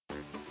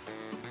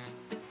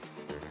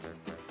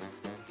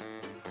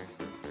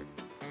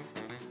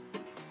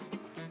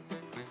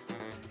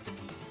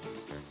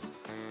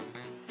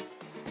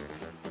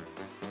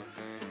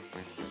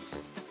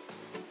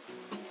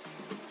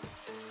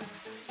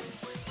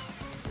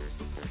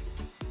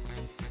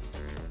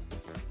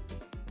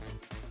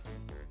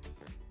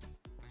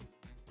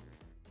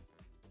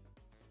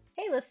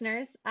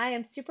listeners, I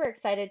am super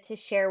excited to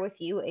share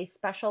with you a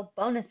special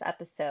bonus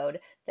episode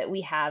that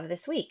we have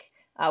this week.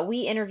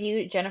 We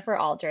interviewed Jennifer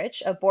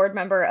Aldrich, a board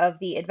member of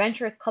the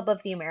Adventurous Club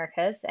of the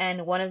Americas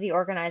and one of the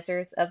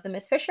organizers of the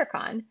Miss Fisher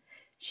Con.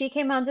 She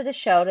came onto the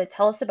show to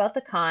tell us about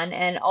the con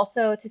and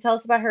also to tell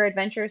us about her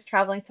adventures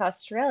traveling to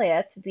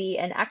Australia to be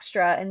an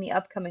extra in the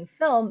upcoming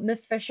film,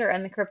 Miss Fisher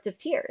and the Crypt of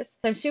Tears.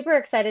 So I'm super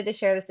excited to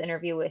share this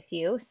interview with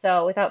you.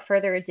 So without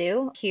further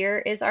ado, here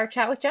is our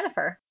chat with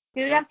Jennifer.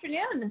 Good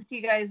afternoon.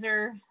 You guys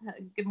are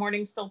good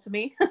morning still to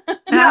me.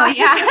 Oh,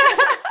 yeah.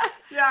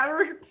 Yeah,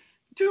 we're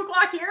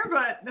 2:00 here,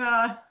 but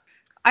I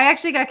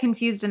actually got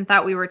confused and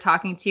thought we were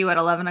talking to you at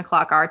 11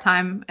 o'clock our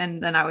time.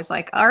 And then I was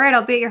like, all right,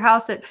 I'll be at your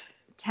house at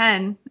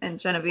 10. And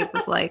Genevieve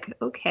was like,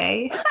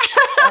 okay.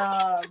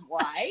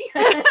 Why?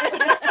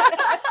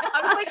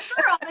 I was like,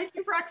 sure, I'll make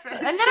you breakfast.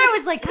 And then I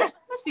was like, gosh,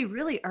 that must be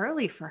really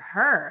early for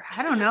her.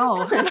 I don't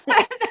know.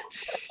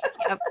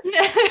 Yep.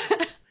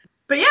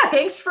 But yeah,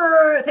 thanks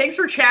for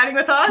chatting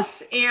with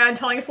us and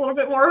telling us a little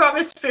bit more about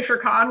Miss Fisher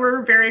Con.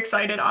 We're very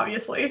excited,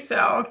 obviously.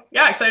 So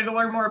yeah, excited to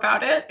learn more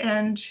about it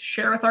and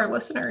share with our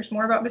listeners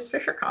more about Miss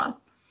Fisher Con.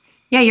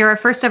 Yeah, you're our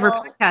first ever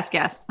podcast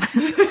guest.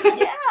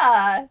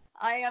 Yeah,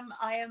 I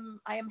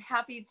am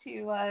happy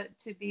to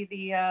be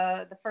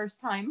the first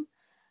timer,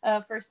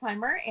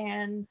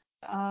 and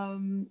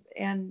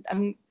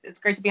it's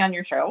great to be on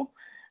your show,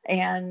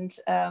 and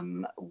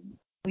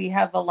we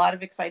have a lot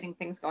of exciting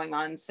things going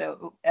on.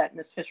 So at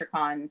Miss Fisher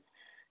Con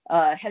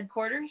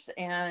headquarters,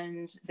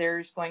 and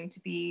there's going to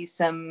be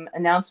some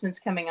announcements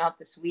coming out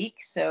this week.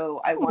 So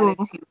I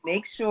wanted to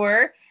make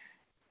sure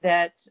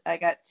that I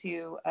got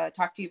to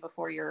talk to you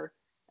before your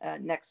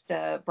next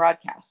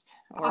broadcast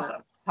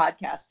or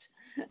podcast.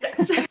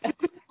 Yes.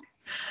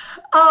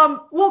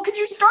 Well, could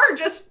you start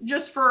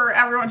just for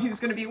everyone who's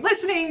going to be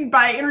listening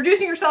by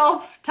introducing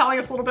yourself, telling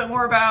us a little bit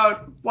more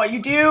about what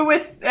you do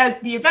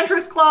at the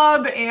Adventurous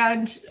Club,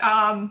 and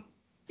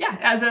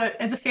as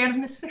a fan of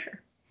Miss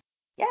Fisher.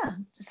 Yeah.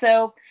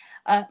 So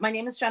my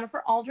name is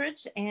Jennifer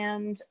Aldrich,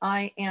 and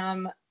I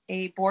am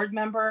a board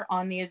member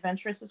on the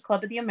Adventurous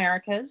Club of the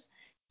Americas,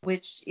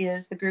 which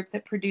is the group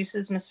that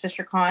produces Miss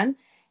Fisher Con.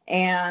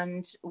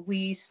 And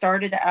we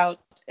started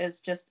out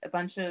as just a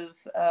bunch of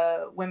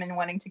women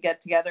wanting to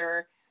get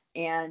together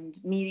and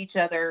meet each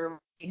other.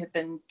 We had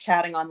been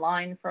chatting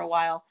online for a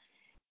while,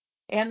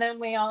 and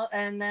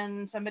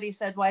then somebody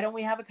said, "Why don't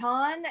we have a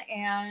con?"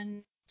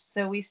 And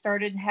so we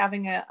started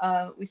doing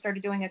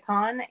a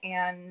con,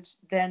 and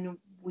then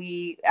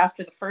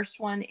after the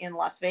first one in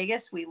Las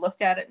Vegas, we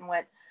looked at it and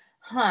went,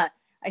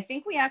 I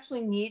think we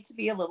actually need to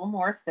be a little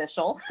more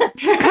official.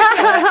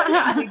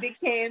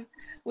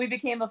 We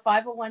became a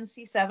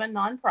 501c7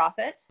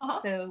 nonprofit.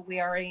 So we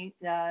are a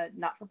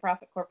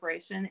not-for-profit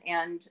corporation,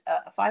 and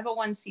a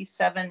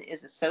 501c7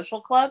 is a social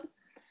club.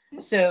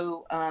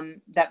 So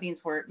that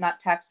means we're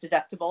not tax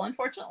deductible,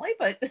 unfortunately,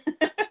 but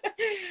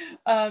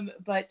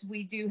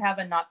we do have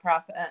a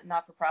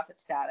not-for-profit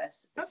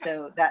status. Okay.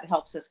 So that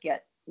helps us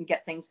get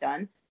things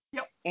done.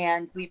 Yep.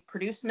 And we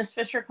produced Miss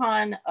Fisher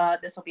Con.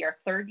 This will be our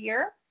third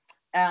year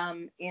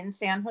in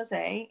San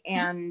Jose.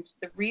 And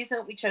the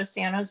reason we chose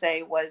San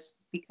Jose was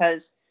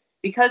because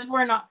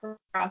we're a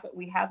not-for-profit,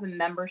 we have a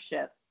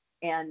membership,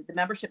 and the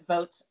membership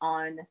votes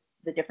on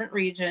the different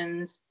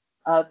regions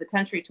of the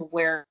country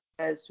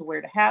as to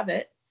where to have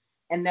it.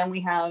 And then we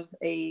have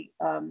a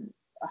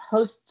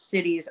host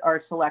cities are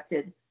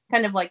selected,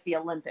 kind of like the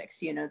Olympics.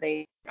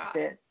 The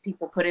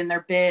people put in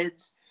their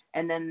bids,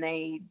 and then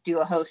they do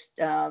a host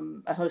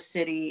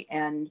city,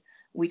 and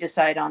we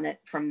decide on it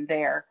from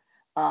there,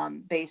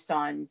 based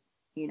on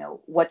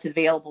what's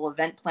available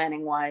event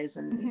planning wise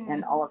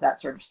and all of that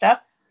sort of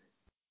stuff.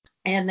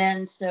 And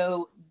then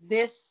so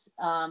this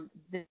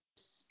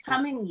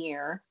coming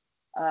year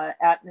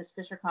at Miss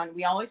Fisher Con,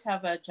 we always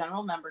have a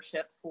general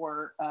membership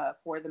for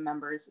the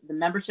members. The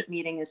membership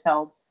meeting is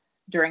held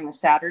during the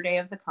Saturday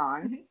of the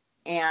con. Mm-hmm.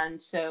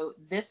 And so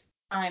this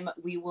time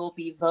we will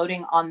be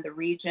voting on the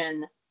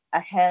region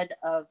ahead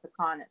of the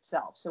con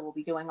itself. So we'll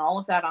be doing all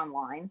of that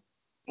online,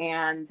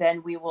 and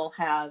then we will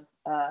have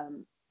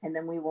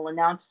we will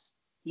announce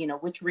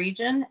which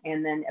region,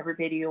 and then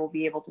everybody will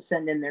be able to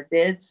send in their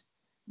bids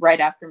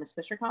right after Miss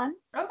Fisher Con.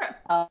 Okay.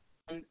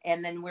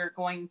 And then we're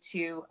going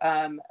to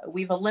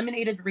we've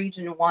eliminated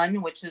Region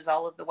 1, which is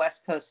all of the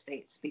West Coast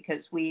states,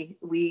 because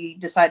we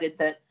decided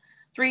that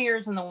 3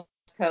 years in the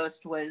West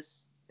Coast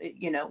was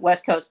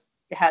West Coast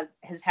has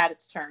had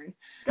its turn.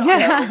 So,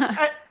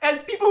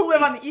 as people who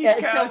live on the East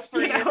Coast,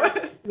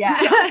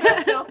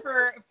 yeah. So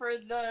for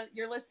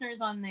your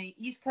listeners on the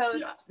East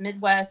Coast,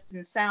 Midwest,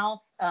 and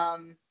South,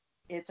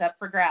 it's up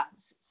for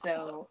grabs.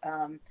 So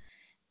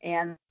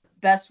and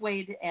the best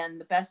way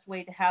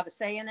to have a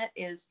say in it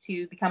is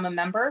to become a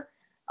member.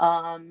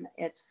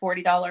 It's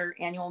 $40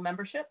 annual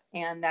membership,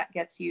 and that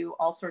gets you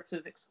all sorts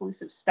of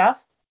exclusive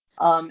stuff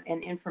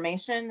and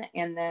information.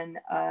 And then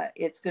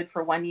it's good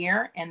for 1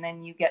 year, and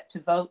then you get to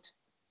vote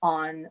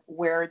on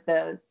where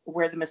the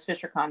Miss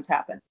Fisher Cons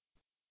happen.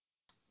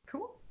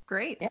 Cool.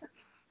 Great. Yeah.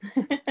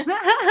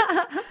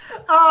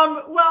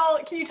 Well,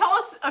 can you tell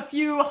us a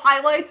few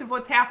highlights of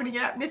what's happening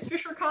at Miss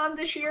FisherCon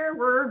this year?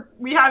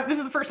 This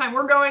is the first time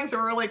we're going, so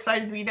we're really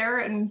excited to be there.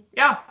 And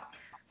yeah,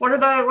 what are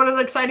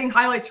the exciting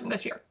highlights from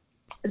this year?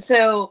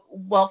 So,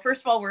 well,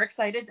 first of all, we're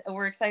excited.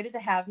 We're excited to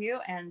have you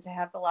and to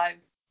have the live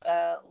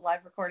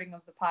recording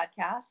of the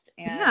podcast.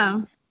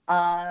 And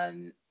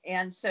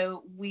and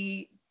so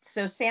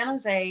San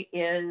Jose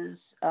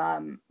is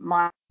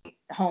my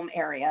home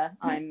area.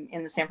 I'm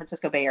in the San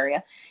Francisco Bay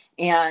Area,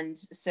 and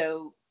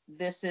so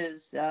this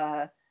is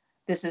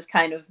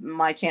kind of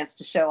my chance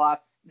to show off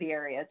the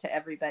area to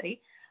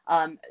everybody.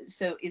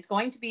 So it's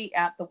going to be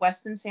at the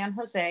Westin San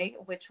Jose,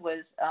 which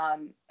was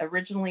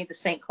originally the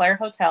St. Clair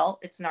Hotel.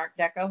 It's an Art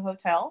Deco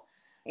hotel,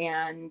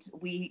 and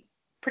we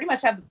pretty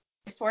much have the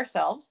place to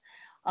ourselves.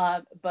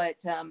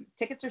 But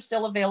tickets are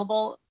still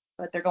available,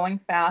 but they're going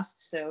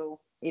fast. So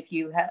if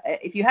you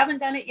haven't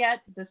done it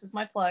yet, this is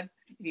my plug.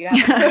 If you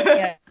haven't done it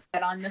yet,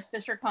 get on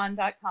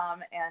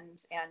MissFisherCon.com and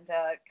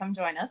come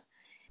join us.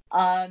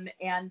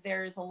 And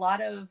there's a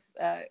lot of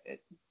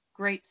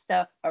great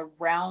stuff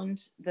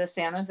around the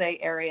San Jose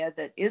area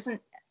that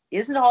isn't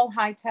all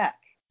high tech.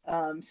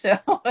 So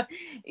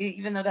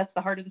even though that's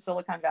the heart of the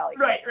Silicon Valley.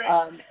 Right.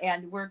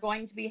 And we're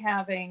going to be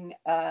having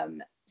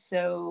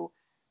so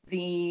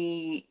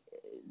the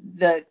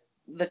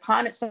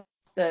con itself,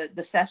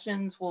 the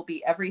sessions will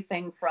be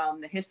everything from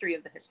the history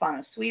of the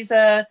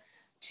Hispano-Suiza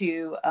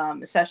to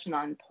a session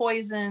on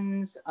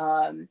poisons,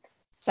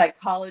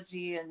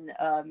 psychology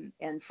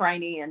and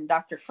Phryne and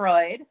Dr.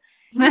 Freud.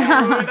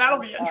 That'll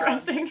be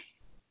interesting.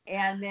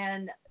 And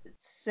then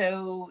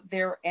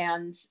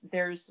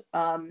there's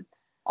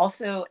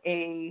also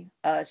a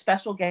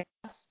special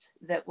guest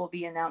that will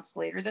be announced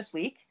later this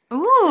week.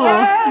 Ooh.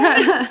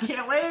 Yay!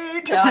 Can't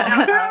wait. So,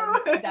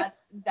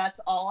 that's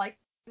all I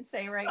can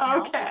say right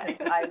now. Okay.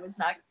 Because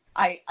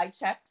I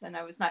checked and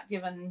I was not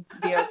given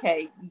the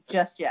okay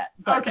just yet.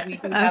 But we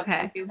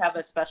do have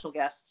a special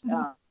guest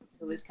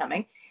who is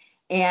coming.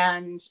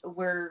 And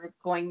we're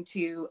going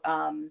to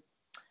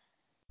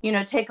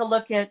take a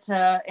look at,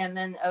 and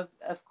then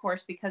of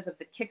course, because of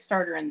the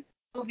Kickstarter and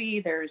the movie,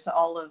 there's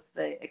all of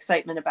the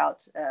excitement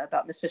about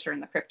Miss Fisher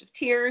and the Crypt of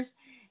Tears,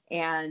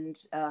 and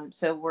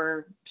so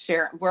we're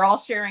all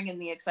sharing in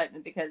the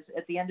excitement because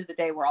at the end of the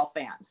day, we're all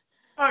fans.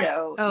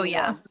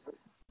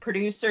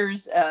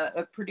 Producers,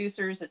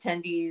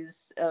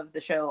 attendees of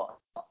the show,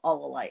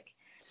 all alike.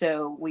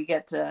 So we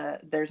get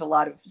there's a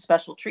lot of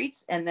special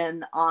treats, and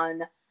then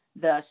on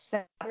the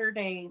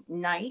Saturday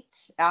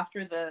night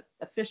after the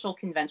official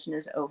convention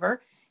is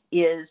over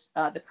is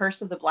the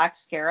Curse of the Black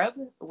Scarab,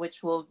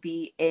 which will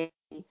be a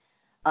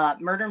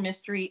murder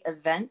mystery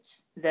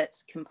event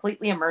that's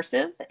completely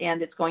immersive,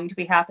 and it's going to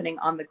be happening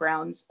on the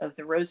grounds of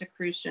the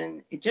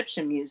Rosicrucian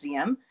Egyptian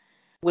Museum,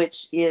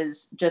 which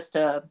is just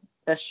a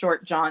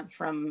short jaunt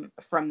from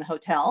the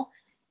hotel.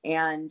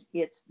 And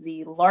it's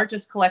the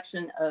largest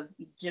collection of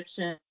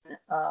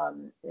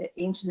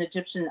ancient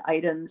Egyptian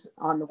items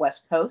on the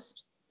West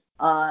Coast.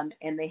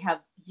 And they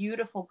have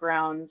beautiful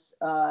grounds.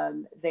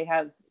 They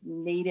have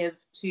native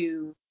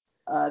to,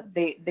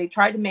 they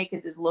tried to make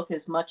it look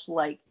as much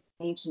like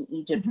ancient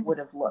Egypt would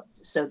have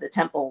looked. So the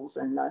temples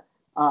and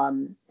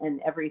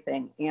and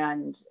everything.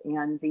 And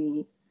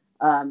the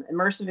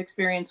immersive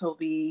experience will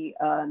be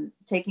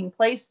taking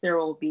place. There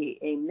will be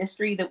a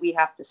mystery that we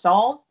have to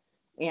solve.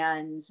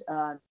 And,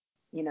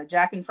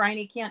 Jack and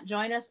Phryne can't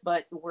join us,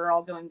 but we're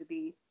all going to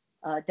be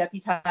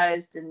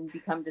deputized and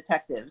become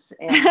detectives.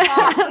 And so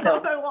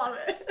I love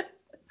it.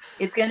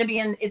 It's going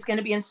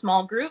to be in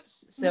small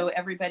groups, so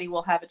everybody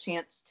will have a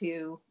chance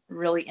to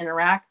really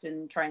interact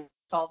and try and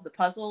solve the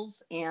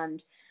puzzles.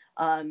 And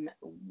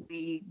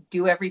we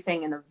do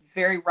everything in a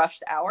very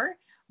rushed hour,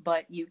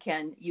 but you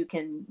can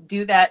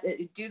do that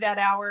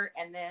hour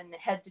and then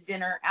head to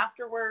dinner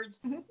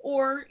afterwards,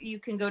 or you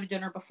can go to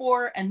dinner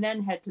before and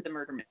then head to the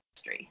murder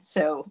mystery.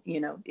 So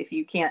if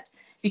you can't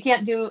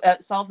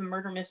solve the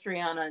murder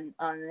mystery on an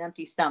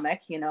empty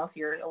stomach, if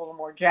you're a little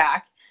more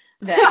Jack,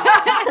 then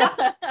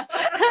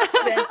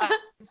I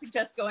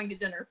suggest going to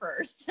dinner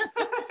first.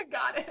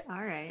 Got it.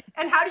 All right.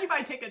 And how do you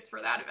buy tickets for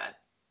that event?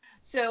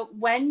 So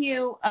when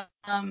you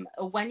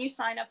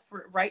sign up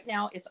for right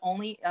now, it's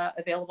only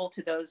available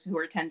to those who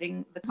are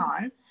attending the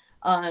con.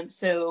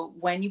 So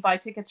when you buy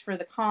tickets for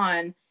the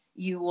con,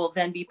 you will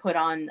then be put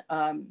on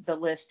the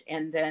list,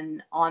 and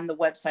then on the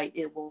website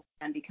it will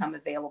then become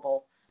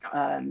available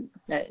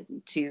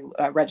to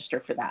register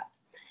for that.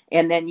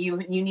 And then you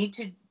need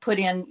to put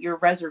in your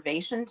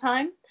reservation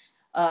time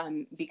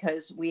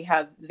because we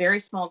have very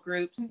small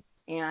groups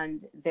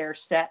and they're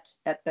set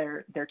at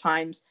their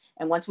times.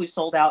 And once we've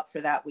sold out for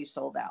that, we've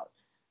sold out.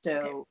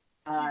 So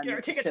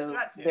there's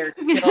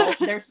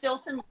still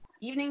some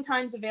evening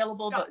times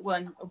available, but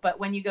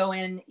when you go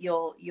in,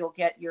 you'll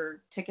get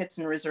your tickets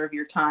and reserve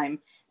your time,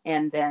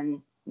 and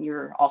then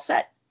you're all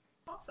set.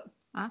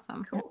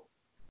 Awesome. Cool.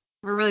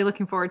 We're really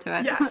looking forward to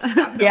it. Yes.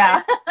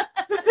 Yeah.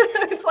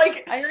 It's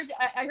like I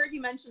heard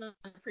you mention on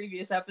the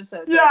previous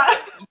episode. Yeah.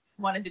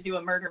 wanted to do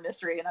a murder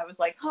mystery, and I was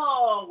like,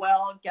 oh,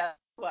 well, guess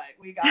what?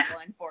 We got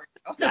one for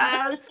you.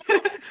 Yes.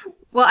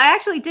 Well, I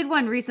actually did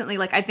one recently,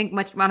 like I think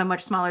on a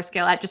much smaller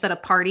scale, just at a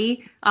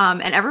party,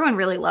 and everyone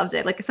really loved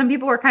it. Like some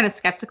people were kind of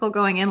skeptical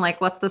going in,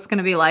 like what's this going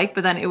to be like?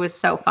 But then it was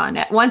so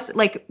fun. Once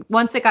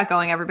it got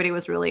going, everybody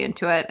was really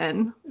into it,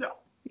 and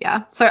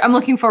yeah. So I'm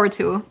looking forward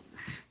to,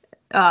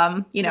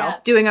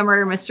 doing a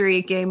murder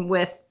mystery game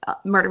with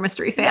murder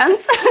mystery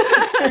fans.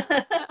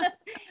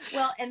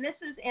 Well, and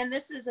this is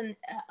an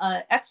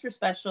extra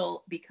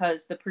special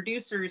because the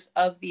producers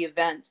of the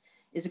event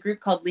is a group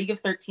called League of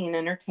 13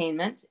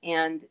 Entertainment,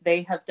 and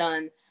they have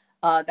done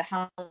the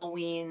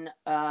Halloween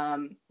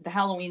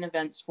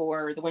events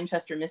for the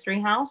Winchester Mystery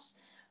House,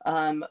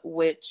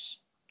 which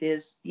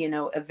is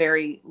a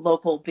very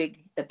local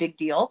big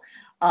deal.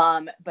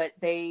 But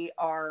they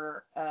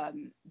are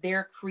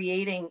they're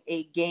creating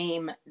a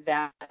game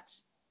that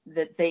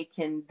they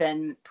can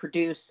then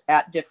produce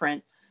at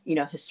different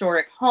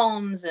historic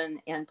homes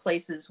and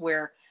places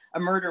where a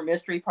murder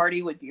mystery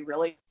party would be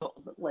really cool.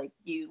 Like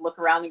you look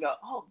around and go,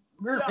 oh,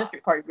 murder mystery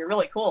party would be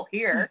really cool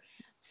here.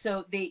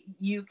 So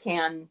you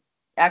can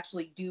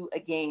actually do a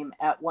game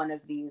at one of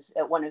these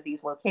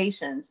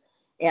locations.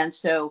 And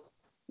so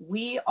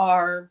we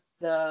are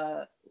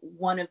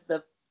one of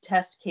the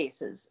test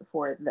cases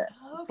for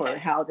this, for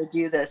how to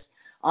do this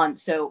on.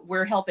 So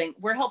we're helping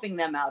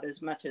them out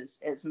as much as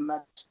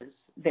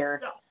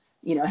they're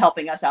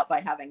helping us out by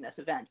having this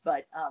event.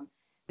 But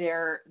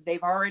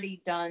they've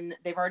already done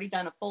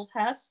a full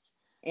test,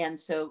 and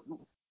so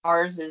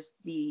ours is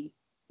the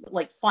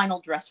final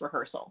dress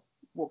rehearsal.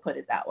 We'll put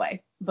it that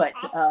way. But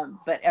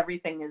but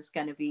everything is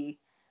going to be.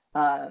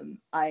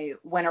 I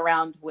went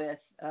around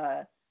with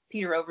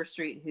Peter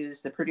Overstreet,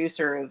 who's the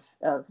producer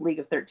of League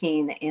of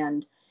 13,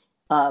 and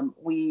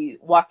we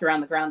walked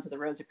around the grounds of the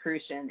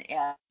Rosicrucian,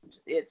 and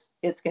it's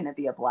going to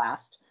be a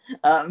blast.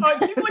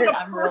 It seems like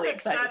I'm really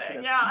excited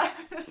setting.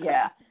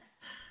 Yeah.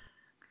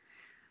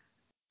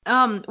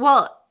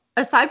 Well,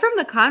 aside from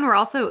the con, we're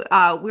also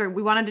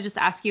we wanted to just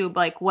ask you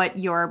what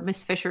your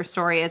Miss Fisher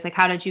story is.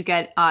 How did you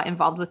get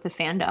involved with the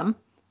fandom?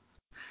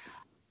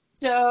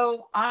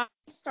 So I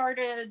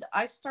started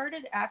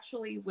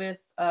actually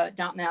with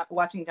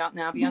watching Downton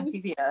Abbey on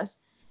PBS,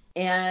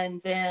 and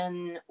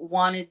then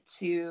wanted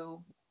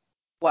to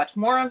watch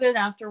more of it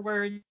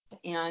afterwards.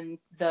 And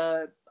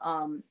the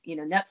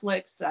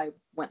Netflix, I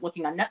went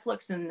looking on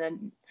Netflix, and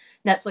then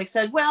Netflix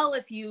said, well,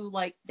 if you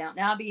like Downton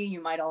Abbey,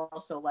 you might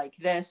also like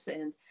this.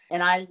 And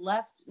I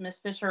left Miss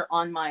Fisher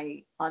on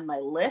my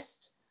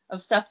list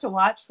of stuff to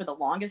watch for the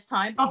longest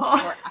time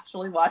before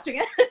actually watching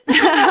it.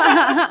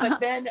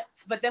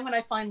 but then when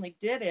I finally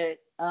did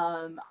it,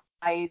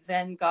 I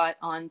then got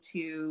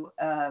onto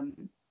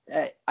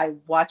I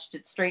watched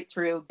it straight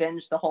through,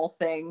 binged the whole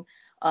thing,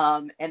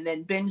 and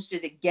then binged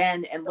it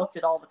again and looked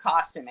at all the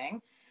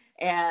costuming,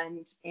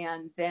 and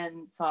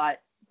then thought,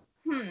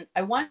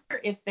 I wonder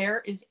if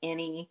there is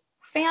any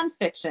fan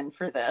fiction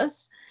for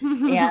this.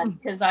 And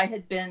because I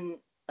had been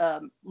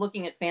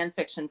looking at fan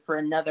fiction for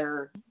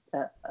another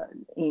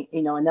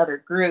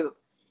group,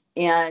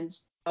 and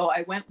so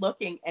I went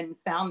looking and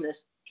found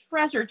this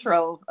treasure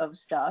trove of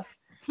stuff.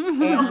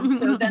 And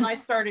so then I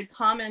started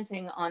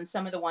commenting on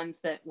some of the ones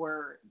that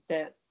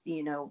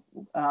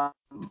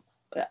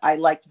I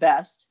liked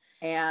best,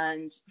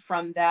 and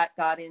from that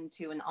got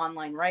into an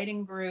online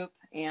writing group,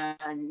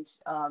 and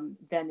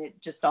then it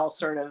just all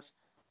sort of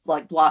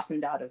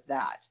blossomed out of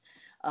that.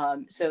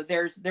 So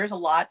there's a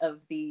lot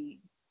of the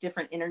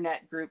different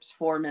internet groups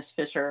for Miss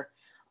Fisher.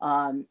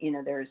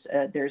 There's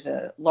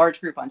a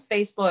large group on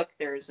Facebook.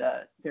 There's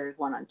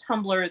one on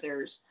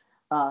Tumblr.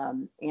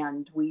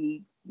 And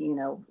we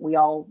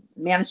all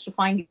managed to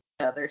find each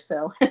other.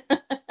 So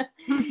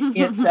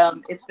it's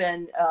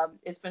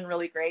been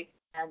really great.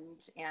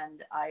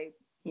 And I,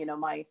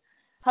 my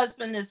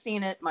husband has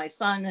seen it. My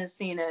son has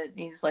seen it.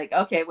 He's like,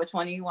 okay, which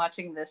one are you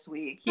watching this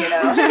week?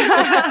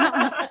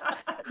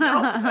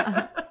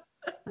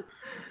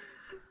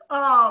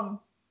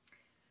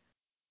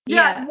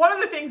 Yeah, one of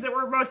the things that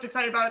we're most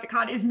excited about at the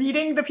con is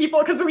meeting the people,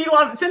 because we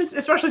love,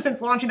 especially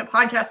since launching the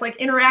podcast,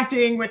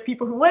 interacting with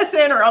people who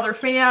listen or other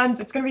fans.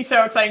 It's going to be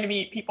so exciting to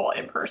meet people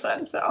in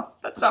person. So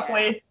that's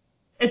definitely,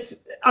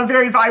 it's a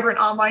very vibrant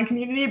online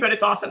community, but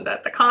it's awesome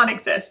that the con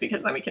exists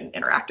because then we can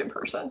interact in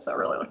person. So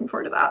really looking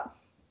forward to that.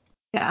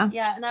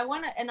 Yeah, and I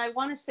want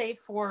to say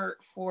for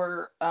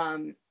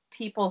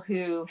people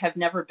who have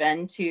never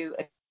been to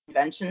a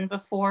convention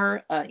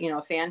before,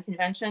 a fan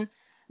convention,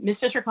 Miss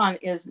FisherCon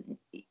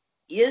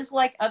is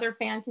like other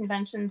fan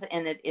conventions,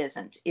 and it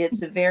isn't.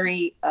 It's a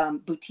very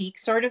boutique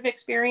sort of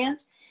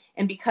experience.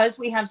 And because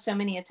we have so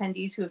many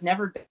attendees who have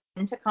never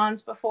been to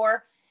cons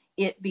before,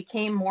 it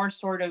became more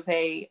sort of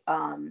a,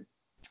 oh,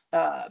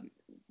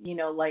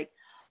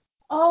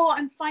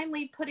 I'm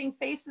finally putting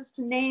faces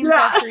to names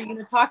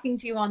after talking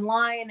to you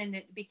online, and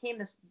it became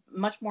this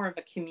much more of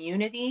a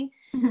community,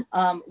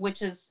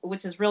 which is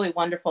really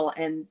wonderful,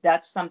 and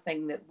that's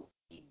something that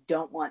we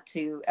don't want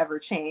to ever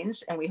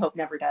change, and we hope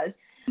never does.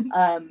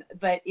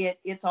 But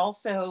it's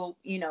also,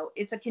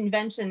 it's a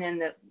convention in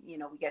that, we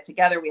get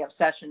together, we have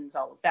sessions,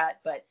 all of that,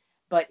 but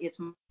it's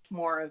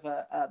more of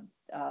a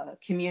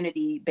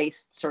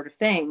community-based sort of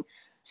thing.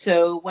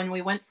 So when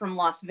we went from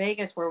Las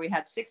Vegas, where we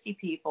had 60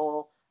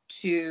 people,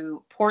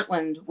 to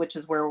Portland, which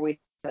is where we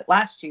had it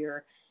last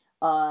year,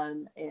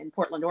 in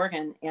Portland,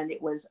 Oregon, and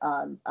it was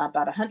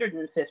about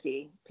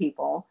 150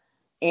 people.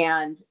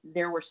 And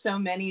there were so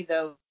many,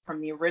 though,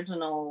 from the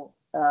original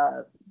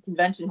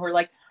convention who were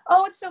like,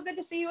 "Oh, it's so good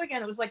to see you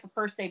again." It was like the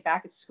first day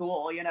back at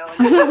school, and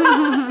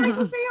great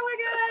to see you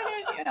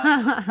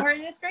again, or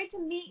it's great to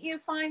meet you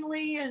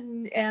finally,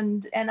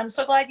 and I'm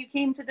so glad you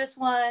came to this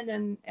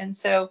one, and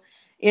so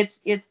it's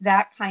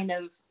that kind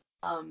of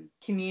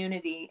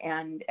community,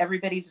 and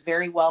everybody's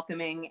very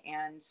welcoming,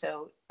 and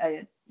so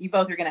you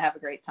both are going to have a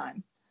great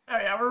time. Oh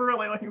yeah, we're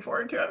really looking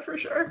forward to it for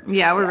sure.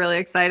 Yeah, we're really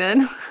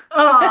excited.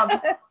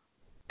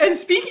 And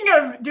speaking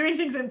of doing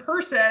things in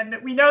person,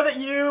 we know that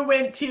you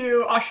went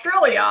to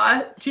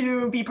Australia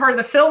to be part of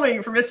the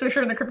filming for Miss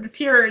Fisher and the Crypt of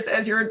Tears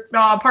as your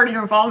part of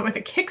your involvement with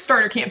the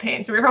Kickstarter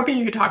campaign. So we were hoping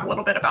you could talk a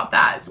little bit about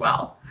that as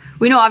well.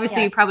 We know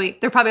obviously there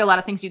are probably a lot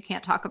of things you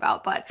can't talk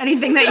about, but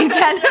anything that you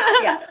can.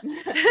 Yes.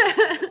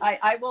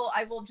 I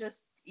will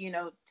just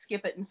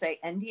skip it and say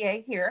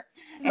NDA here,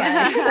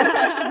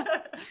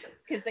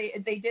 because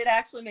they did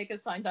actually make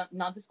us sign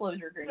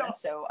non-disclosure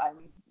agreements, so I'm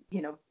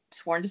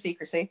sworn to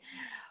secrecy.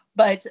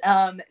 But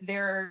so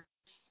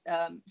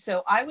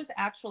I was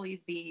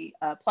actually the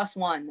plus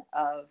one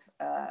of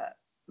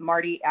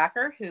Marty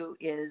Acker, who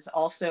is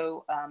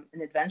also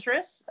an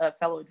adventuress, a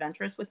fellow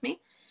adventuress with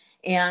me,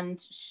 and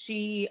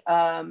she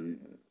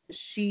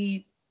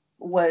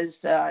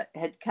was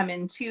had come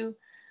into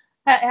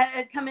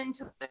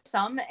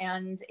some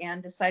and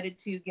decided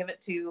to give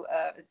it to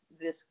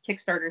this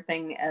Kickstarter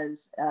thing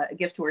as a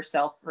gift to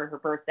herself for her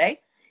birthday.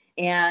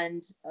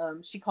 And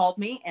she called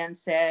me and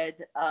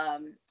said,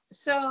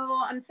 so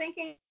I'm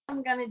thinking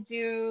I'm going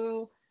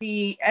to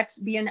be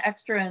an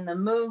extra in the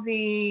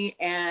movie,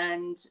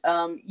 and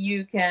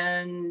you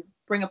can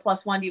bring a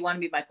plus one. Do you want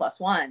to be my plus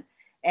one?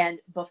 And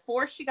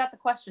before she got the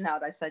question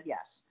out, I said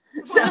yes.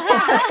 So, so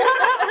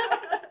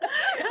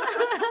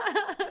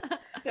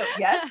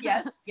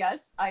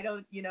yes. I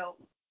don't,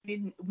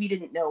 we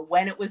didn't know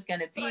when it was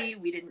going to be.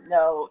 We didn't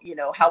know,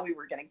 how we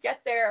were going to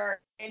get there,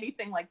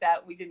 anything like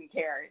that. We didn't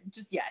care.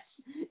 Just yes.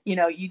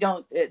 You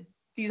don't.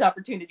 These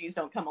opportunities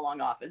don't come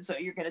along often, so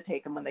you're going to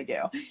take them when they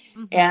do.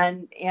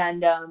 Mm-hmm.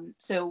 And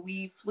so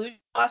we flew to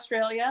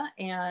Australia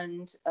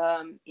and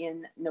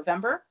in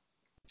November,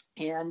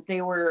 and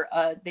they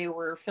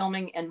were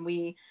filming, and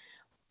we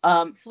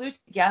flew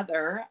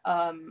together.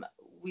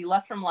 We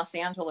left from Los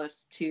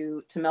Angeles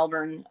to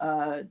Melbourne,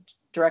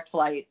 direct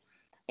flight,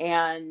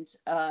 and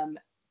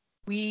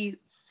we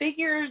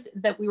figured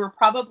that we were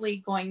probably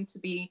going to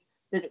be,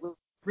 that it was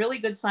a really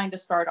good sign to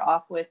start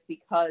off with,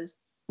 because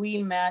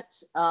we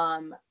met,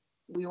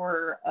 we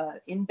were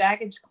in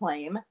baggage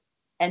claim,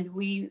 and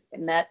we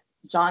met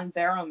John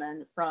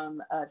Barrowman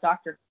from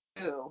Doctor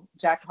Who,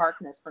 Jack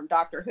Harkness from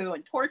Doctor Who,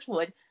 and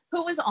Torchwood,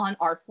 who was on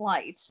our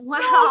flight.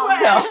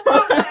 Wow.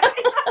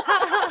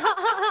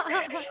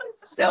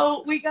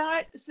 So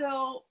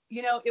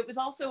it was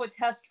also a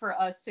test for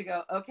us to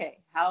go, okay,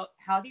 how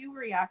do you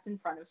react in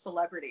front of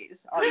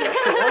celebrities? Are you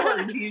cool,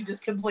 or do you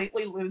just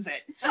completely lose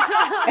it?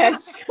 And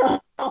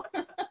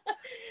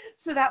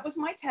so that was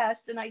my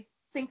test, and I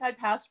think I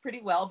passed pretty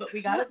well, but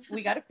we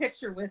got a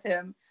picture with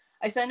him.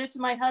 I sent it to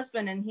my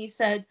husband, and he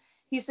said,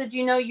 I sent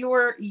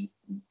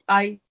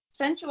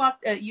you off,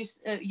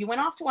 you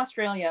went off to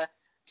Australia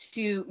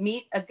to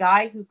meet a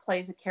guy who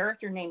plays a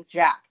character named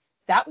Jack.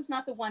 That was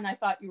not the one I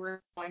thought you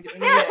were going to be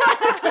meeting.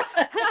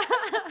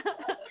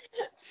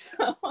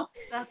 So,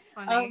 that's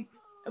funny.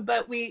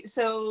 But we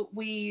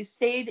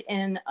stayed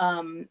in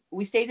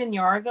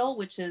Yarraville,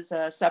 which is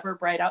a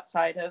suburb right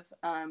outside of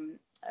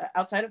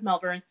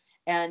Melbourne,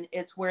 and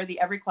it's where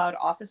the Every Cloud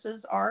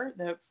offices are,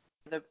 the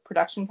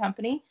production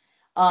company.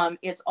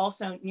 It's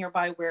also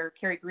nearby where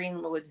Carrie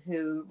Greenwood,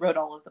 who wrote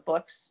all of the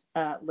books,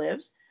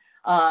 lives.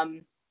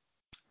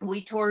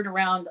 We toured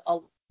around a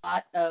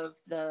lot of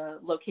the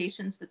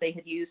locations that they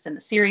had used in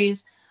the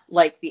series,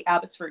 like the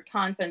Abbotsford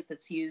Convent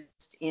that's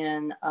used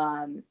in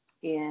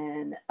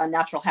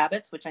Natural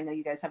Habits, which I know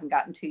you guys haven't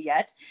gotten to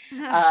yet.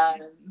 But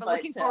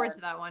looking forward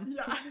to that one.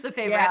 Yeah. It's a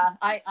favorite. Yeah,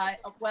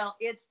 well,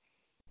 it's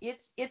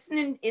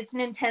an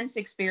intense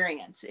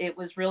experience. It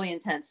was really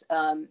intense,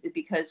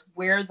 because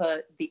where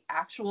the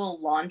actual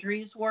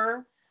laundries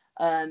were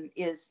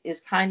is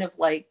kind of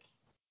like,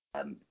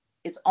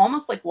 it's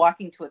almost like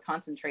walking to a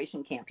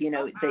concentration camp.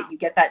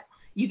 That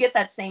you get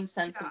that same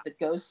sense of the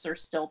ghosts are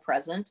still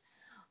present.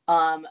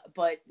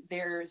 But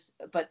there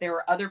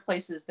were other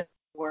places that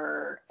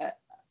were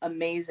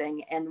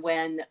amazing. And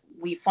when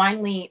we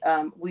finally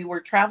we were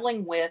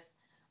traveling with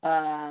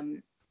a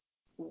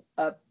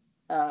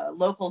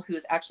local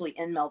who's actually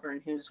in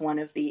Melbourne, who's one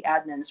of the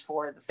admins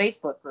for the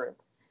Facebook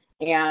group,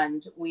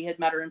 and we had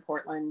met her in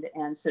Portland,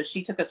 and so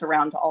she took us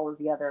around to all of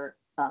the other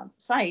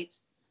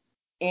sites.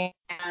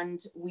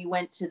 And we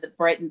went to the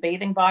Brighton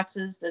bathing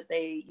boxes that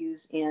they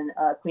use in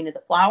Queen of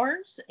the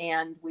Flowers,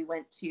 and we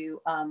went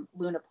to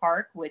Luna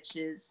Park, which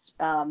is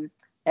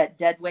at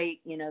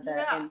Deadweight,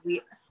 and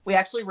we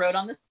actually rode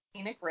on the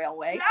scenic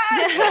railway.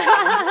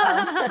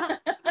 Yes!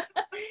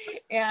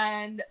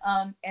 And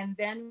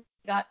then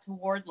got to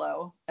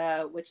Wardlow,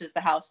 which is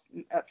the house,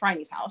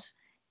 Phryne's house,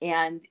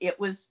 and it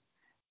was,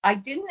 I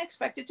didn't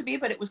expect it to be,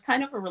 but it was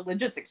kind of a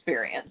religious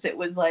experience. It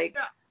was like,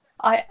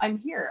 I'm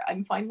here.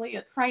 I'm finally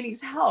at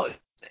Phryne's house.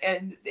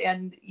 And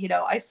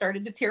I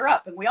started to tear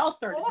up, and we all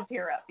started to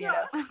tear up,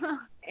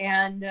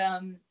 And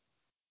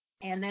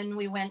then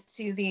we went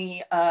to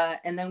the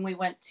I'm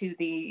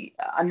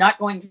not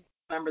going to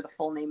remember the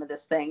full name of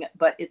this thing,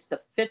 but it's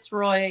the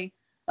Fitzroy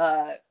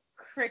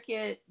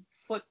cricket,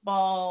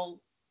 football,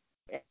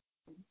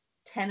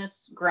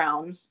 tennis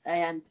grounds,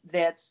 and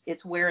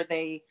it's where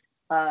they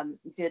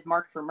did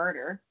Marked for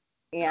Murder.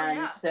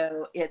 And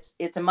so it's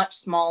a much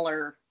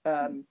smaller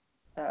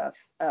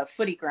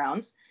footy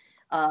grounds,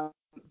 but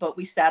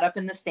we sat up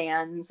in the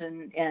stands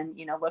and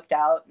looked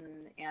out,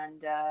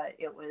 and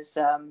it was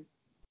so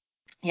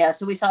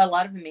we saw a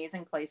lot of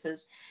amazing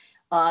places,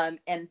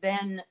 and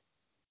then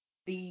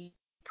the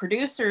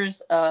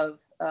producers at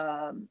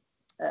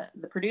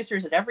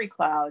Every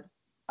Cloud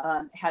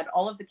had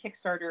all of the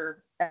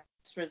Kickstarter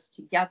extras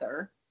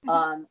together,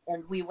 and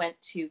we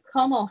went to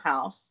Como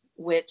House,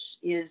 which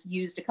is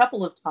used a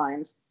couple of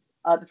times.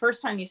 The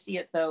first time you see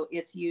it, though,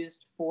 it's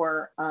used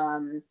for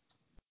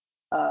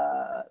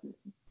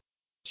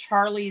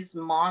Charlie's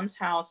mom's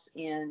house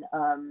in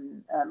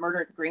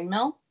Murder at the Green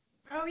Mill.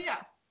 Oh yeah.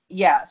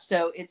 Yeah,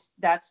 so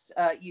that's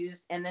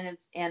used, and then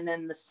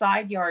the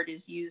side yard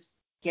is used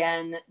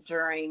again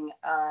during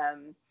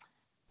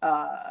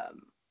the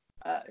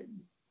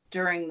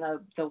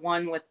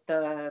one with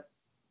the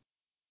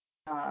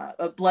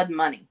Blood and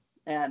Money,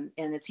 and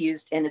it's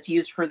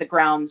used for the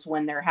grounds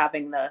when they're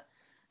having the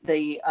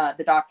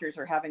doctors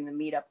are having the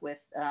meet up with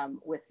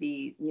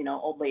the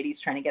old ladies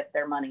trying to get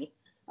their money.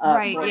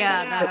 Right.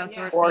 That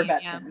outdoor or scene,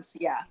 veterans.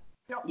 Yeah.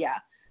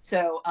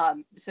 So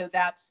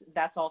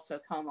that's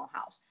also Como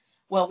House.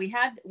 Well, we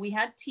had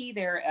tea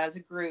there as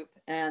a group,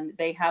 and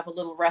they have a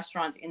little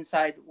restaurant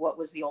inside what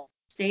was the old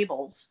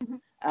stables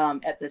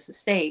at this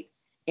estate,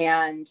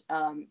 and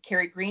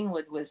Carrie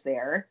Greenwood was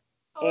there.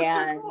 Oh,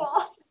 and so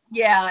cool.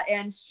 Yeah,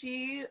 and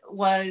she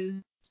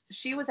was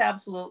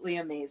absolutely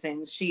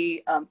amazing.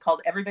 She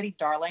called everybody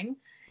darling,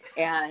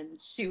 and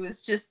she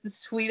was just the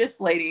sweetest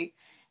lady.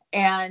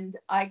 And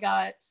I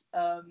got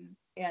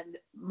and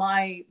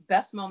my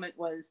best moment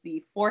was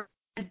the forehead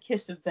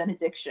kiss of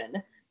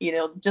benediction.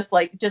 Just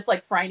like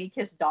Phryne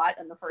kissed Dot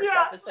in the first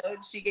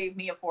episode, she gave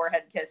me a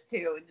forehead kiss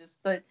too, and just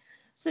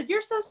said,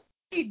 "You're so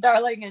sweet,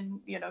 darling," and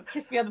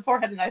kissed me on the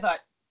forehead. And I thought,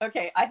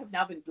 okay, I have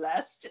now been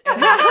blessed.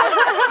 And,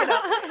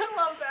 I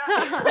love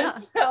that.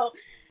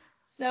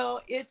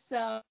 So it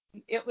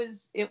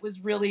was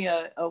really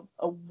a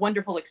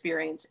wonderful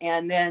experience.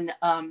 And then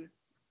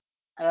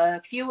a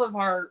few of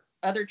our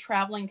other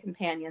traveling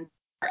companions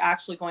are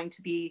actually going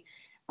to be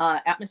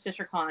at Miss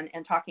FisherCon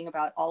and talking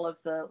about all of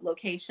the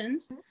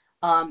locations,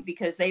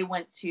 because they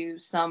went to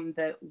some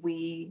that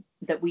we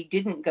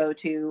didn't go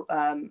to,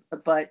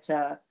 but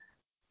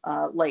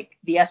like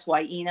the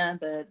S.Y. Ina,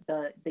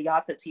 the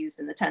yacht that's used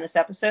in the tennis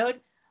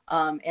episode,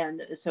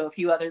 and so a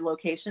few other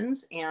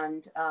locations,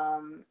 and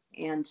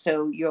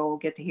so you'll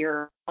get to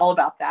hear all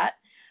about that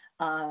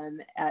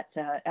at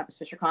Miss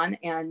FisherCon.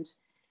 And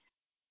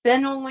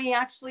then when we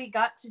actually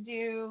got to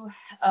do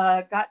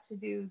the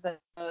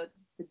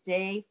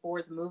day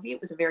for the movie, it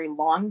was a very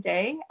long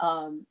day,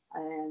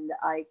 and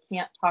I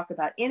can't talk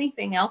about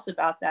anything else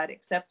about that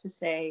except to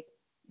say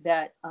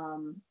that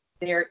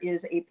there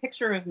is a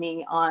picture of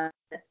me on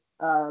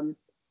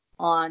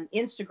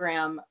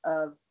Instagram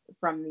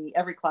from the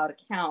Every Cloud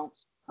account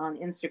on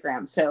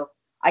Instagram, so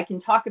I can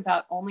talk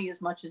about only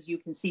as much as you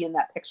can see in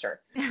that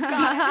picture.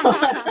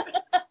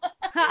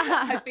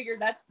 I figured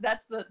that's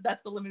the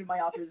limit of my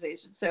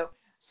authorization. So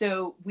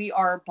we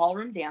are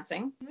ballroom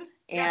dancing.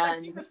 Yes, I've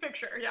seen this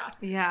picture.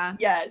 Yeah.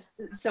 Yes.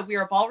 So we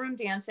are ballroom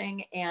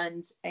dancing,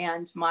 and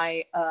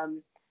my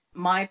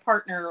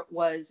partner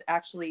was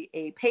actually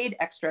a paid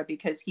extra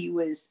because he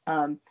was,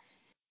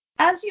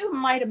 as you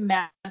might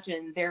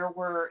imagine, there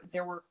were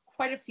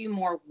quite a few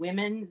more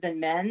women than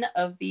men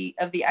of the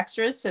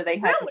extras, so they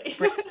had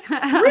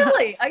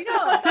really, I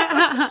know, it's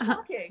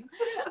shocking.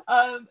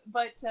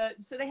 But so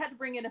they had to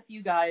bring in a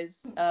few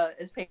guys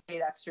as paid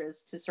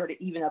extras to sort of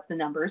even up the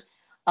numbers.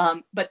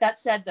 But that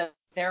said,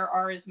 there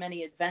are as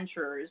many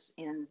adventurers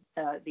in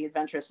the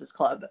Adventuresses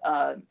Club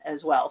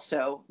as well.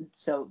 So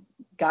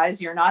guys,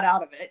 you're not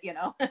out of it,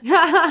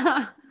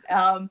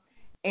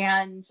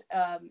 And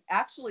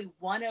actually,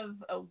 one of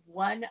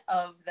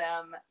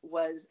them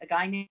was a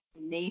guy named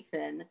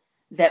Nathan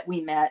that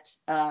we met,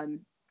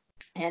 and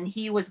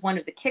he was one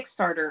of the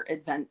Kickstarter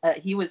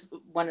he was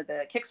one of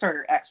the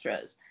Kickstarter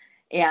extras,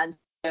 and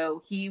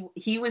so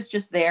he was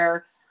just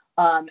there.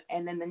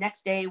 And then the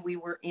next day we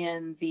were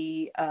in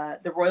the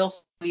Royal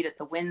Suite at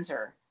the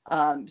Windsor,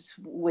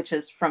 which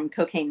is from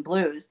Cocaine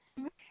Blues.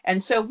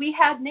 And so we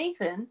had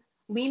Nathan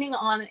leaning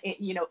on,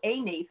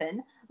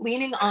 Nathan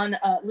leaning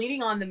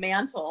on the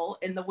mantle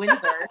in the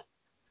Windsor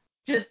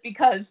just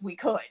because we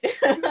could.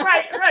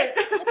 Right.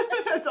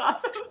 That's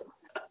awesome.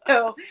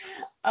 So,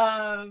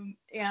 and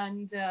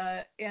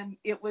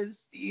it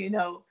was,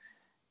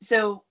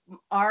 so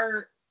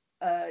our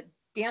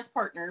dance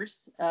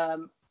partners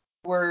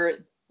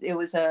it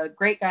was a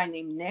great guy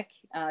named Nick.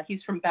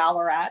 He's from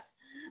Ballarat.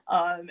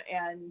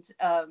 And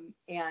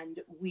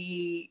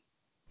we,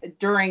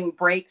 during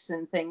breaks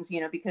and things,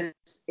 because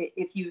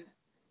if you've,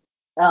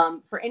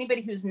 for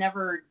anybody who's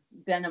never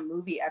been a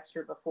movie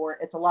extra before,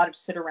 it's a lot of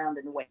sit around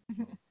and wait.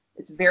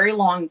 It's a very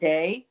long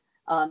day.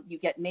 You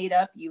get made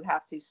up. You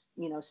have to,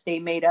 stay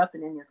made up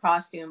and in your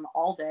costume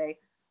all day.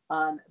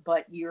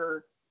 But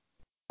you're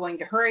going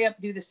to hurry up,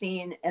 do the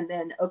scene, and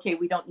then, okay,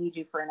 we don't need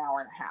you for an hour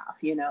and a half,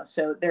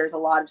 so there's a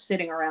lot of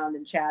sitting around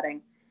and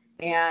chatting.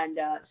 And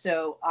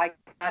so I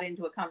got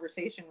into a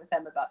conversation with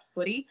them about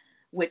footy,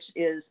 which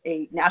is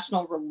a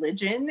national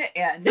religion,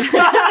 and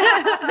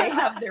they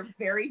have their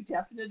very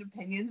definite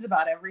opinions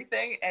about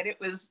everything, and it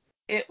was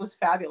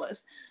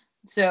fabulous.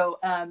 So,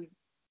 and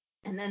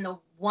then the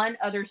one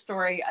other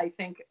story I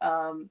think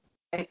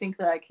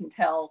that I can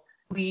tell,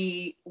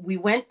 we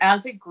went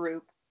as a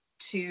group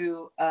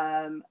to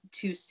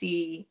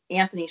see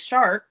Anthony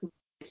Sharp, who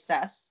plays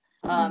Sess,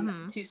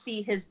 to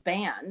see his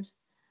band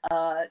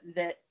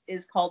that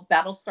is called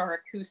Battlestar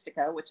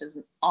Acoustica, which is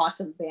an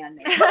awesome band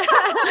name.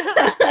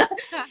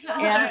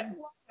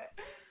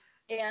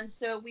 and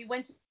so we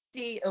went to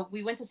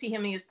see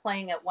him. He was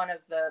playing at one of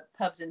the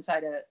pubs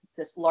inside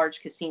this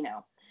large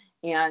casino.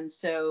 And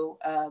so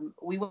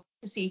we went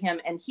to see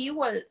him, and he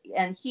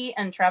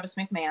and Travis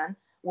McMahon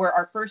were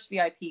our first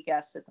VIP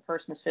guests at the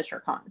first Miss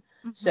Fisher Con.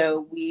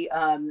 So we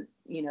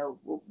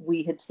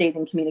had stayed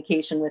in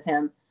communication with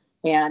him,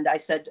 and I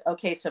said,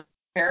 okay, so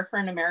prepare for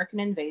an American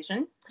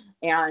invasion,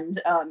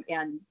 and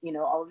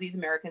all of these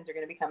Americans are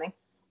going to be coming.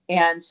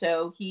 And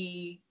so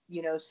he,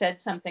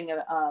 said something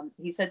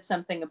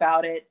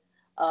about it.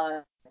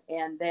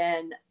 And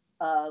then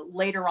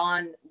later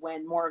on,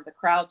 when more of the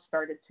crowd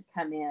started to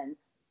come in,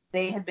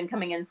 they had been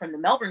coming in from the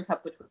Melbourne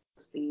Cup, which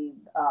was the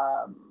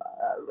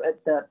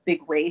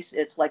big race.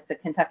 It's like the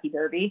Kentucky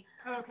Derby.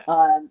 Okay.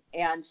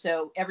 And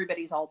so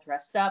everybody's all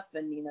dressed up,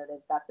 and they've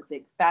got the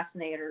big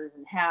fascinators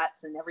and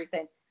hats and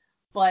everything.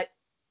 But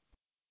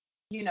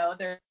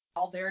they're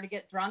all there to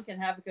get drunk and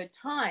have a good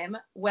time.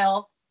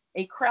 Well,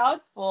 a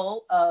crowd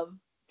full of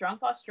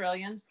drunk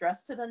Australians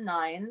dressed to the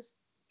nines,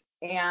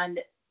 and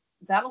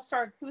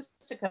Battlestar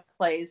Acoustica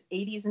plays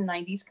 80s and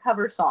 90s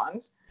cover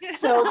songs.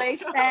 So they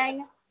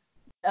sang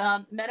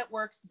Men at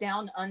Work's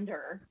Down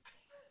Under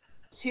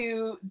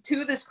to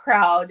this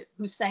crowd,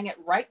 who sang it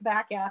right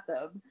back at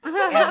them.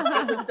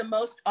 And it was the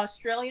most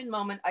Australian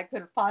moment I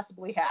could have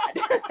possibly had.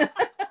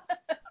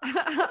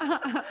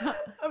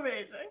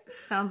 Amazing.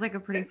 Sounds like a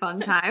pretty fun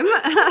time.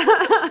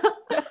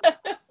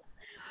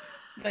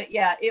 But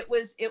yeah, it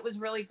was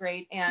really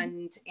great,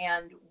 and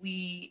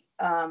we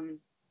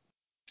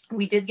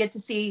did get to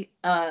see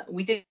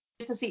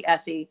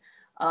Essie,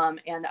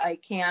 and I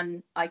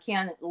can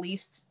at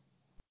least,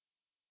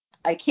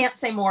 I can't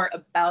say more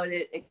about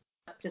it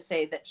except to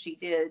say that she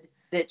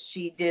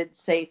did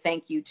say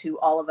thank you to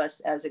all of us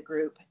as a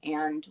group,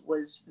 and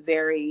was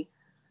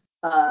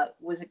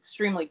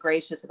extremely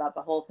gracious about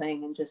the whole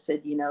thing, and just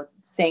said,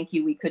 thank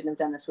you, we couldn't have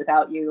done this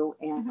without you,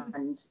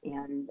 and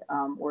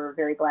we're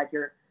very glad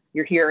you're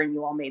here and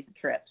you all made the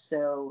trip.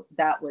 So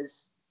that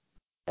was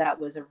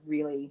a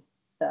really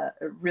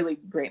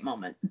great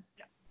moment.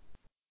 Yeah.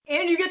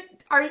 And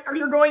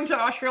you're going to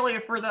Australia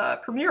for the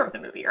premiere of the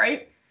movie,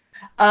 right?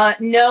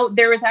 No,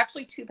 there was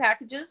actually two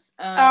packages.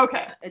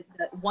 Okay.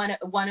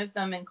 One of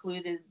them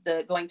included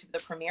going to the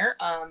premiere,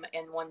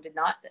 and one did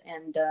not.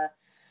 And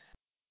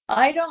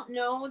I don't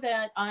know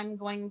that I'm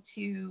going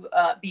to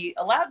be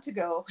allowed to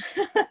go.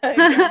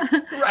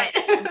 Right.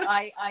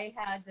 I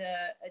had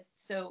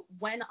so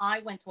when I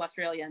went to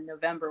Australia in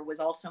November was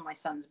also my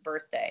son's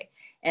birthday,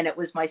 and it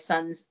was my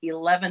son's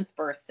 11th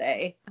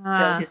birthday,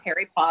 so his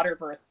Harry Potter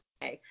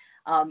birthday.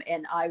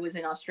 And I was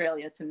in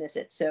Australia to miss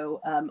it.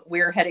 So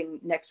we're heading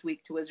next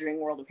week to Wizarding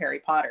World of Harry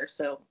Potter.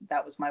 So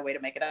that was my way to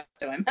make it up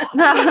to him.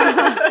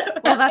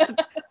 Well,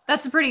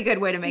 that's a pretty good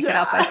way to make it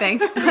up, I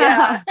think.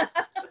 Yeah.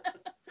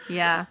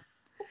 Yeah.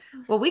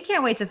 Well, we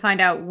can't wait to find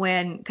out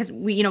when, because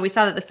we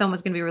saw that the film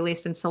was going to be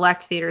released in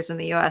select theaters in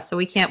the U.S. So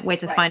we can't wait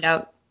to find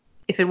out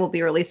if it will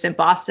be released in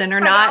Boston or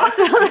not.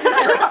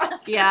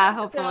 Yeah,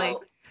 hopefully.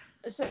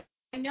 So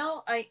I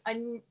know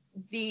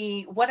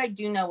what I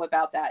do know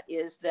about that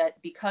is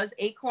that because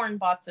Acorn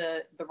bought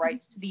the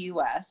rights to the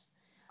U.S.,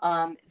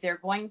 they're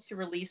going to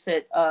release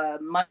it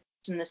much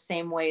in the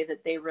same way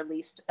that they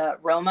released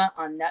Roma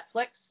on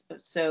Netflix,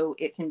 so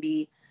it can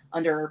be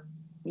under,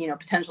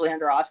 potentially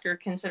under Oscar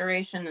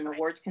consideration and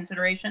awards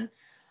consideration.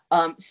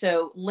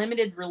 So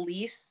limited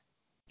release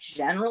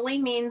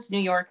generally means New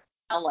York,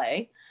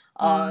 LA.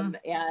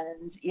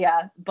 And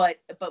yeah, but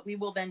we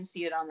will then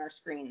see it on our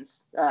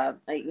screens,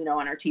 you know,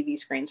 on our TV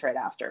screens right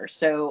after.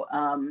 So,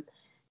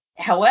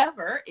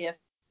 however, if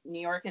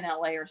New York and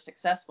LA are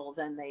successful,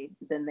 then they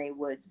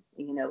would,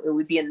 you know, it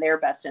would be in their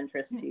best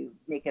interest to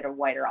make it a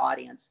wider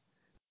audience.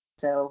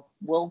 So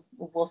we'll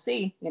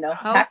see, you know,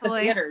 Hopefully. pack the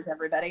theaters,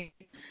 everybody.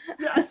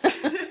 Yes.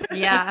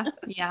 Yeah,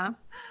 yeah.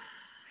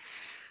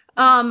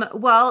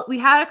 Well, we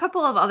had a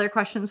couple of other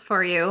questions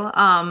for you.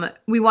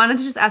 We wanted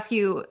to just ask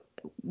you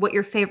what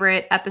your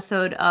favorite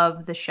episode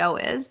of the show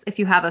is, if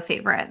you have a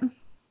favorite.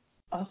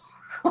 Oh,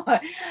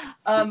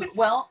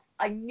 well,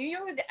 I knew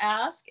you would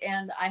ask,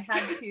 and I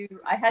had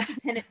to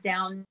pin it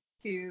down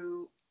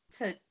to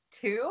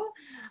two.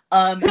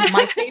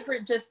 My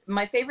favorite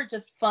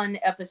just fun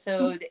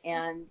episode,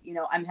 and you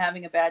know, I'm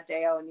having a bad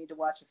day, I need to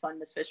watch a fun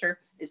Miss Fisher,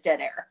 is Dead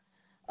Air.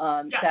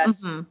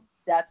 Yes.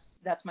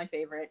 That's my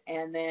favorite.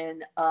 And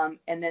then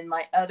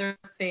my other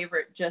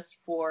favorite, just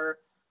for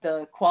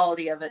the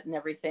quality of it and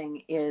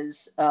everything,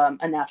 is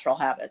Unnatural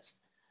Habits.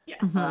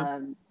 Yes.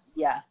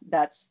 Yeah,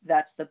 that's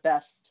the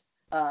best.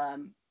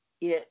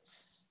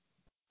 It's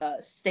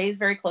stays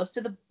very close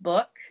to the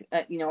book,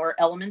 you know, or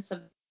elements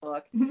of the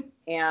book,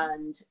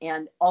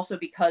 and also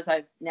because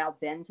I've now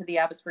been to the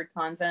Abbotsford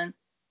Convent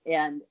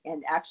and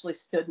actually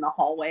stood in the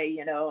hallway,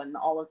 you know, and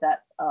all of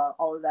that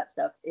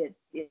stuff, it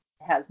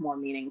has more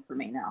meaning for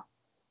me now.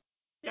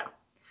 Yeah.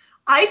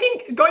 I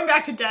think, going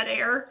back to Dead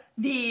Air,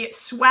 the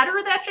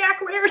sweater that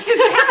Jack wears in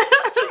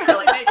that just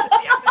really makes it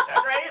the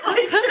episode, right?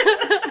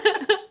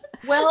 Like,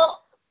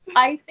 well,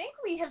 I think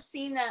we have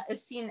seen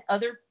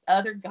other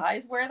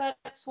guys wear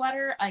that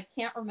sweater. I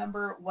can't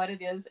remember what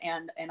it is,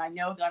 and I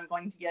know that I'm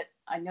going to get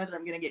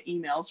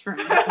emails from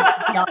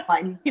the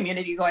online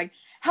community going,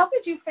 how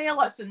could you fail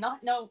us and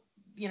not know,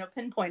 you know,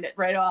 pinpoint it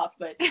right off?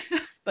 But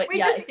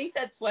yeah, I think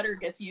that sweater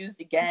gets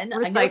used again.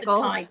 Recycle. I know the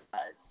tie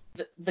does.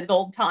 The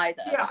gold tie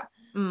does. Yeah.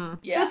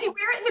 Yeah. Does he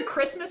wear it in the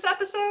Christmas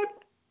episode?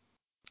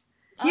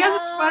 He has a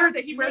sweater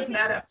that he wears in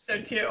that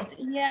episode too.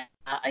 Yeah,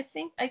 I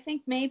think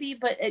maybe,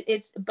 but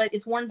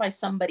it's worn by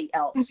somebody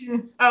else.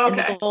 Oh,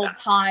 okay. And the gold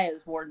tie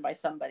is worn by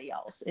somebody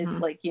else. It's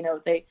like, you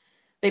know, they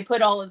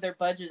put all of their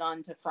budget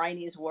onto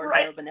Phryne's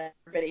wardrobe, and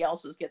everybody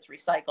else's gets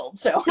recycled.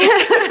 So.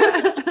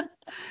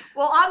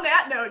 Well, on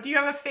that note, do you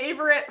have a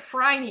favorite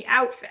Phryne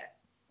outfit?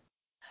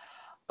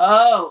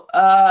 Oh,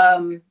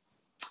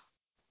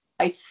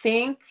 I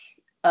think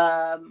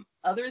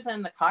other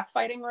than the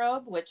cockfighting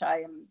robe, which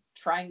I am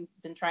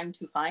been trying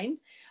to find.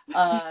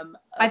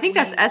 I think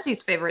that's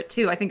Essie's favorite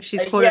too. I think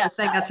she's quoted as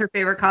saying that's her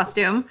favorite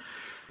costume.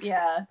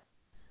 Yeah,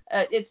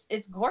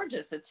 it's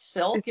gorgeous. It's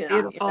silk, it's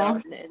beautiful,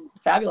 and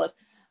fabulous.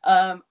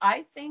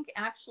 I think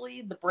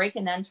actually the break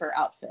and enter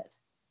outfit,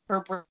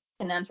 her break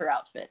and enter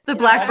outfit, the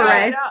black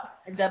beret.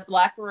 The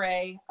black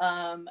beret.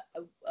 One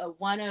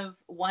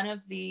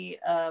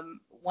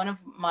of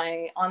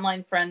my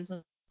online friends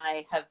and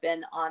I have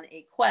been on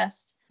a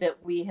quest that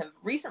we have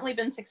recently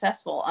been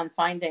successful on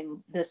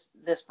finding this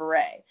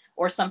beret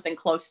or something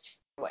close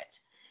to it.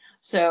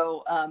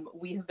 So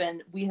we have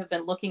been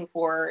looking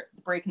for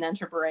the break and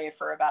enter beret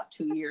for about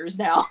 2 years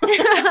now.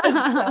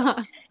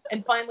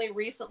 And finally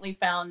recently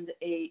found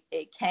a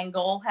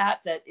Kangol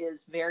hat that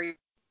is very,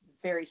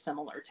 very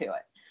similar to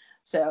it.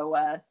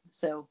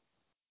 So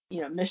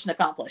you know, mission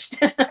accomplished.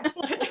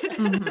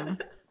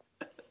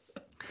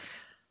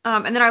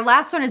 And then our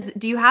last one is,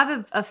 do you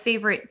have a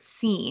favorite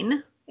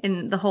scene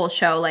in the whole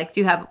show? Like,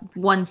 do you have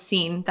one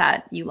scene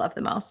that you love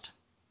the most?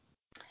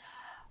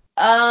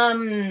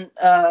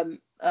 A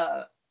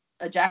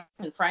Jack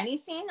and Phryne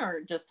scene,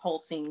 or just whole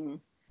scene?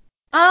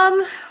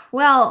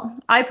 Well,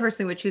 I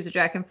personally would choose a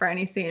Jack and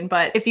Phryne scene,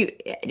 but if you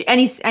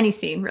any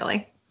scene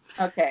really.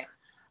 Okay.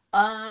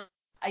 I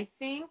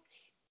think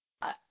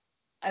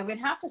I would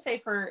have to say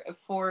for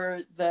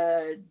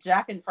the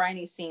Jack and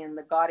Phryne scene,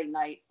 the gaudy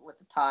knight with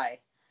the tie.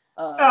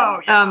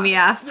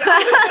 Yeah.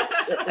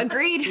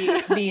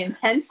 Agreed. The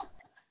intense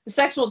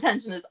sexual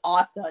tension is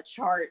off the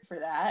chart for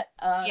that.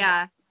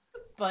 Yeah.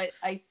 But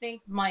I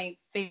think my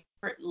favorite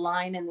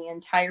line in the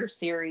entire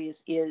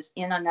series is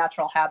in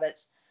Unnatural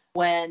Habits,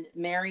 when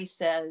Mary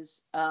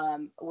says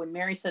to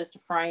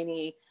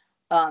Phryne,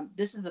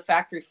 this is the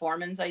factory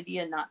foreman's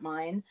idea, not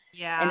mine.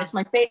 Yeah. And it's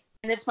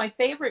my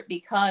favorite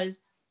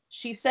because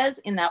she says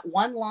in that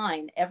one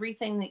line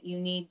everything that you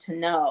need to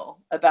know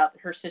about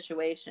her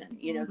situation.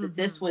 You know,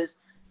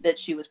 that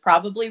she was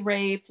probably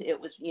raped. It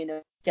was, you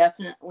know,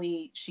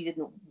 definitely she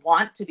didn't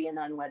want to be an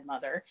unwed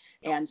mother.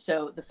 And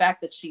so the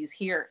fact that she's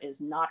here is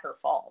not her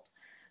fault.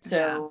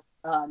 So,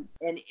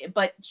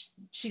 but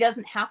she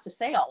doesn't have to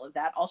say all of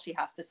that. All she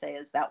has to say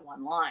is that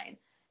one line.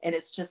 And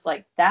it's just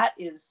like, that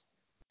is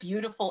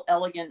beautiful,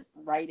 elegant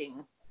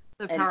writing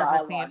and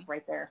dialogue scene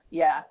right there.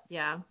 Yeah.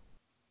 Yeah.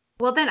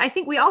 Well, then I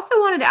think we also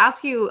wanted to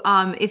ask you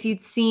if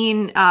you'd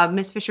seen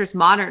Miss Fisher's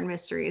Modern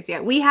Mysteries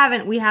yet. We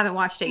haven't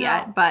watched it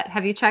yet, but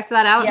have you checked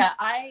that out? Yeah,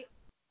 I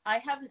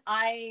haven't.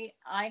 I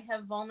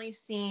have only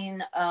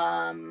seen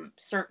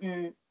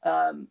certain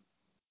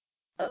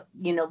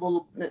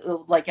little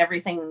like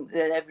everything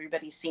that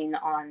everybody's seen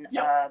on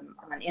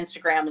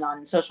Instagram and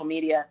on social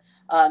media.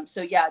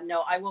 So yeah,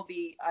 no, I will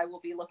be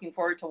looking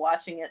forward to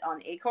watching it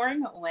on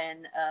Acorn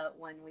when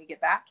we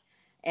get back.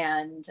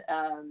 And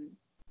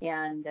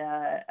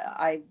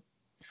I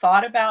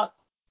thought about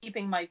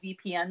keeping my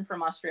VPN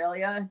from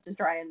Australia to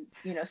try and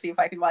see if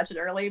I could watch it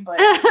early, but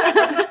it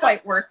didn't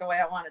quite work the way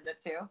I wanted it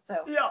to.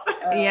 So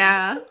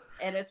yeah.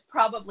 And it's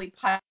probably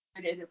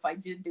pirated if I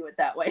did do it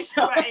that way.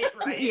 So right.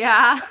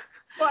 Yeah.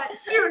 But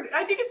soon,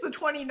 I think it's the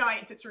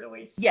 29th it's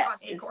released. Yes, on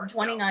Acorn, it's the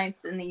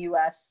 29th in the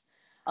US.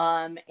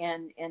 And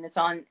it's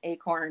on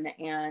Acorn,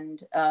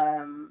 and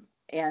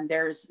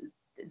there's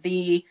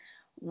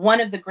one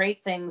of the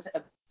great things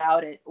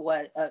about it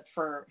was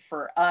for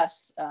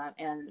us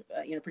and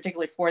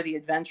particularly for the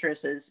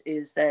Adventuresses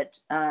is that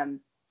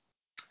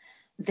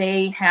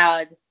they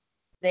have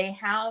the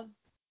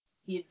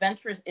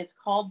Adventurous. It's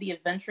called the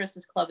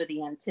Adventuresses Club of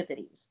the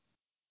Antipodes,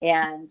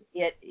 and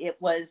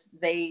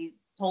they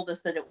told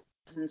us that it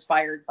was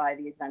inspired by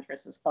the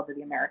Adventuresses Club of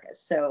the Americas.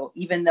 So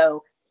even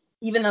though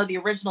the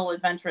original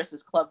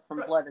Adventuresses Club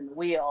from Blood and the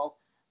Wheel,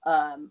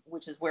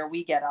 which is where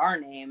we get our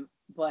name,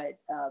 but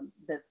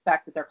the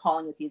fact that they're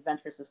calling it the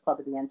Adventuresses Club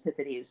of the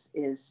Antipodes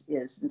is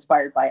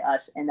inspired by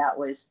us, and that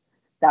was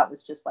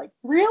just like,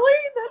 really?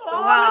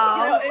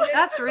 Wow,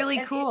 that's really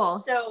cool.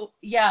 So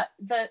yeah,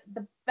 the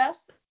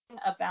best thing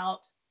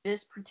about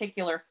this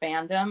particular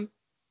fandom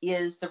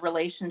is the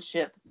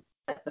relationship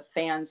that the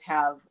fans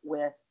have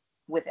with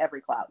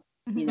every cloud.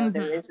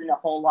 There isn't a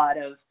whole lot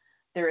of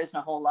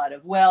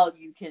well,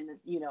 you can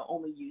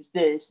only use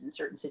this in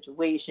certain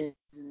situations,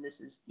 and this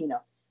is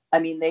I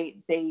mean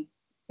they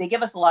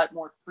give us a lot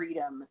more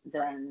freedom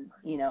than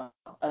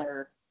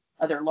other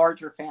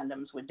larger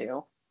fandoms would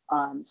do.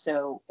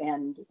 So,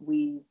 and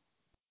we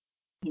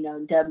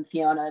Deb and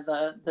Fiona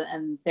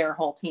and their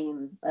whole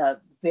team,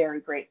 very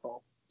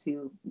grateful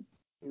to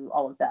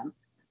all of them,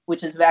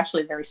 which is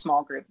actually a very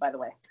small group, by the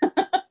way.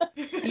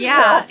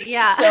 Yeah.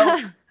 So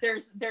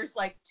there's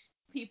like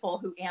people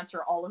who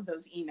answer all of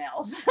those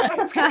emails.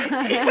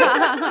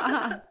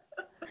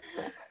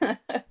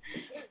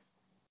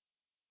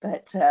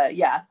 But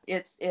yeah,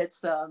 it's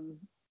I'm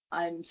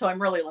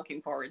really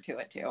looking forward to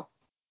it too.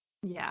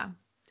 Yeah,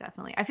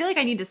 definitely. I feel like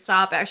I need to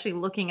stop actually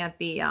looking at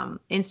the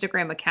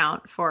Instagram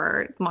account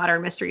for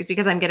Modern Mysteries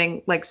because I'm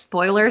getting like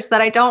spoilers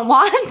that I don't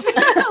want. Like,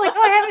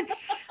 oh,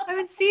 I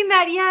haven't seen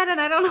that yet, and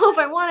I don't know if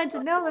I wanted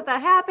to know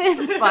that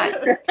happens,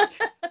 but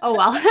oh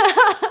well.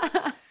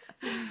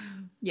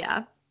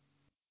 Yeah.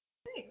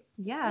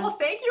 Yeah. Well,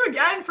 thank you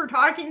again for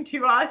talking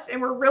to us,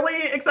 and we're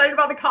really excited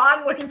about the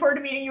con. Looking forward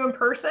to meeting you in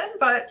person.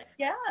 But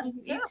yeah,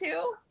 me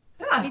too.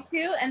 Yeah. Me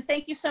too. And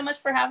thank you so much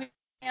for having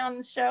me on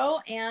the show.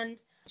 And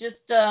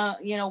just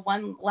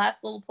one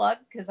last little plug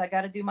because I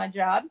got to do my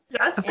job.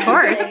 Yes, of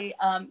course.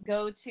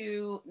 Go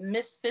to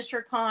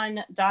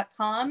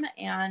MissFisherCon.com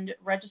and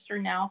register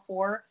now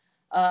for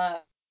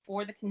the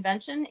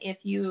convention.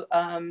 If you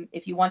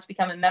want to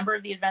become a member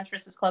of the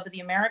Adventuresses Club of the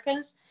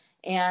Americas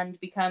and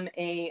become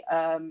a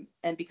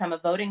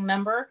voting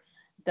member,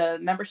 the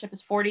membership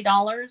is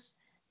 $40,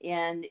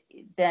 and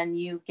then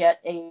you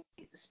get a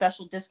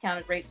special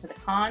discounted rate to the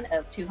con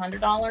of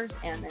 $200,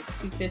 and then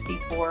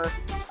 $250 for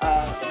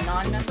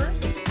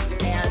non-members,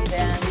 and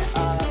then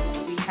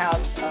we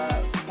have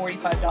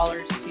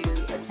 $45 to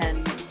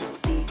attend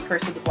the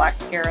Curse of the Black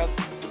Scarab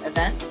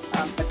event,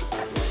 but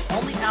that's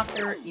only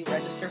after you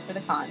register for the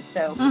con.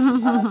 So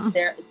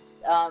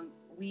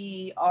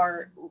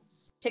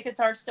tickets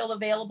are still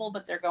available,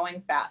 but they're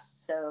going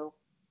fast. So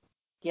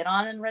get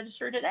on and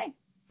register today.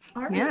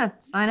 All right. Yeah,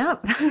 sign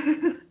up.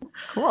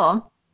 Cool.